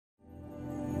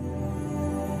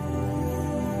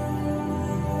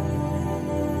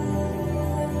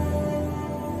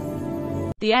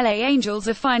The LA Angels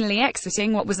are finally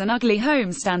exiting what was an ugly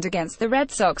homestand against the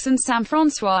Red Sox and San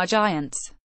Francisco Giants.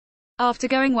 After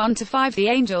going 1-5, the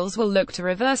Angels will look to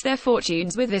reverse their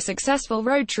fortunes with this successful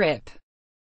road trip.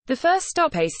 The first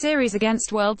stop, a series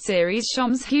against World Series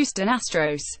champs Houston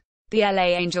Astros. The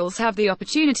LA Angels have the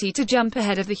opportunity to jump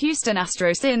ahead of the Houston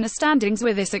Astros in the standings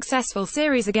with a successful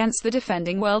series against the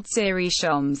defending World Series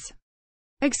champs.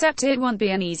 Except it won't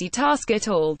be an easy task at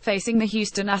all, facing the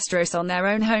Houston Astros on their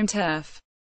own home turf.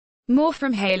 More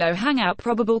from Halo Hangout.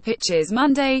 Probable pitches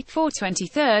Monday,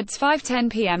 4/23, 5:10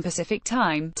 p.m. Pacific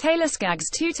Time. Taylor Skaggs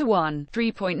 2-1,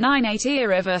 3.98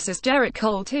 ERA versus Gerrit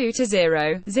Cole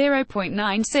 2-0,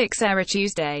 0.96 ERA.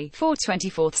 Tuesday,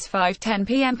 4/24, 5:10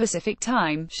 p.m. Pacific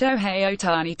Time. Shohei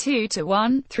Ohtani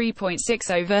 2-1,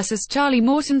 3.60 versus Charlie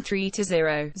Morton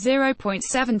 3-0,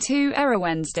 0.72 ERA.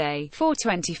 Wednesday,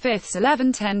 4/25,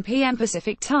 11:10 p.m.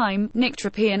 Pacific Time. Nick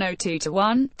Tropiano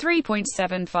 2-1,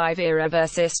 3.75 ERA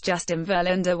versus Justin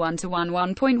Verlander 1-1,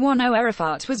 1.10 ERA.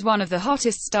 Fart was one of the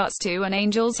hottest starts to an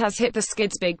Angels has hit the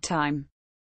skids big time.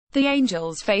 The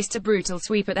Angels faced a brutal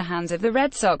sweep at the hands of the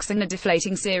Red Sox in a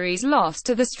deflating series loss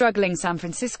to the struggling San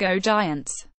Francisco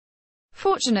Giants.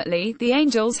 Fortunately, the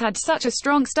Angels had such a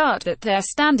strong start that they're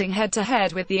standing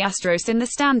head-to-head with the Astros in the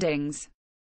standings.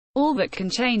 All that can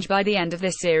change by the end of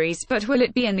this series, but will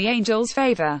it be in the Angels'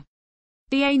 favor?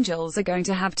 The Angels are going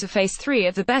to have to face three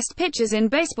of the best pitchers in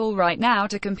baseball right now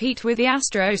to compete with the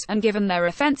Astros, and given their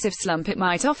offensive slump it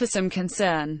might offer some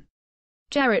concern.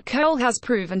 Gerrit Cole has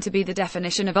proven to be the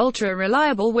definition of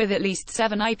ultra-reliable with at least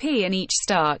 7 IP in each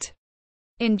start.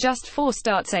 In just 4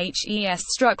 starts HES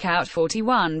struck out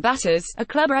 41 batters, a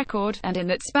club record, and in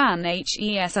that span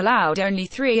HES allowed only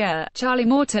 3 errors. Charlie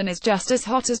Morton is just as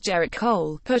hot as Gerrit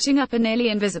Cole, putting up a nearly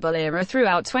invisible ERA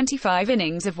throughout 25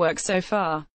 innings of work so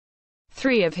far.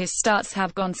 3 of his starts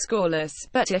have gone scoreless,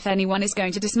 but if anyone is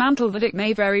going to dismantle that, it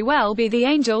may very well be the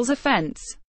Angels' offense.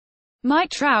 Mike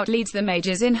Trout leads the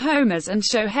majors in homers, and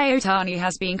Shohei Ohtani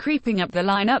has been creeping up the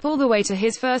lineup all the way to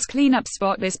his first cleanup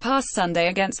spot this past Sunday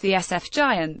against the SF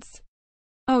Giants.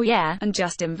 Oh yeah, and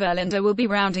Justin Verlander will be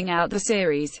rounding out the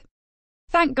series.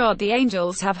 Thank God the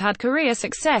Angels have had career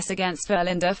success against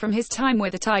Verlander from his time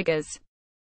with the Tigers.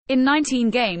 In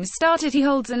 19 games started he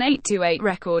holds an 8-8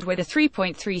 record with a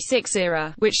 3.36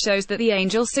 ERA, which shows that the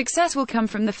Angels' success will come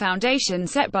from the foundation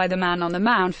set by the man on the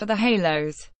mound for the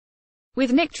Halos.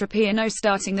 With Nick Tropiano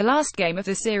starting the last game of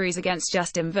the series against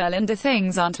Justin Verlander,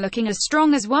 things aren't looking as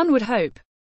strong as one would hope.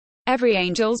 Every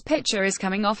Angels pitcher is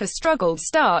coming off a struggled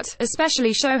start,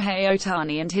 especially Shohei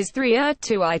Ohtani and his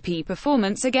 3-2 IP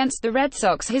performance against the Red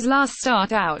Sox his last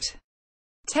start out.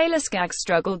 Taylor Skaggs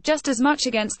struggled just as much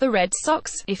against the Red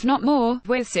Sox, if not more,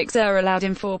 with 6 errors allowed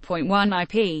in 4.1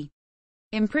 IP.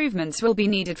 Improvements will be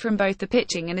needed from both the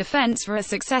pitching and offense for a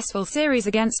successful series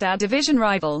against our division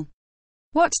rival.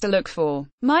 What to look for?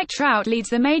 Mike Trout leads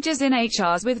the majors in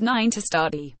HRs with 9 to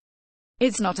start.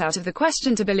 It's not out of the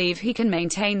question to believe he can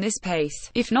maintain this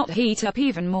pace, if not heat up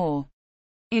even more.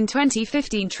 In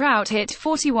 2015 Trout hit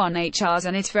 41 HRs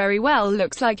and it very well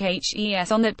looks like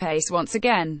HES on that pace once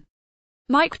again.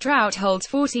 Mike Trout holds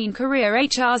 14 career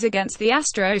HRs against the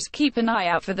Astros. Keep an eye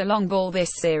out for the long ball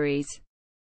this series.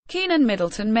 Keenan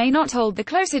Middleton may not hold the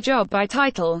closer job by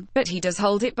title, but he does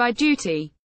hold it by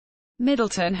duty.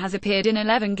 Middleton has appeared in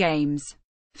 11 games,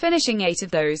 finishing 8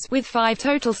 of those, with 5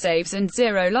 total saves and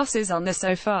 0 losses on the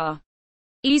so far.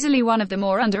 Easily one of the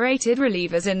more underrated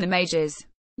relievers in the majors.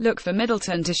 Look for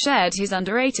Middleton to shed his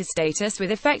underrated status with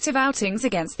effective outings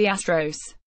against the Astros.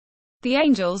 The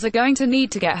Angels are going to need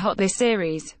to get hot this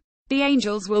series. The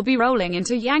Angels will be rolling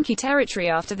into Yankee territory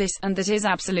after this, and that is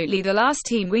absolutely the last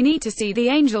team we need to see the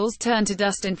Angels turn to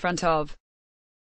dust in front of.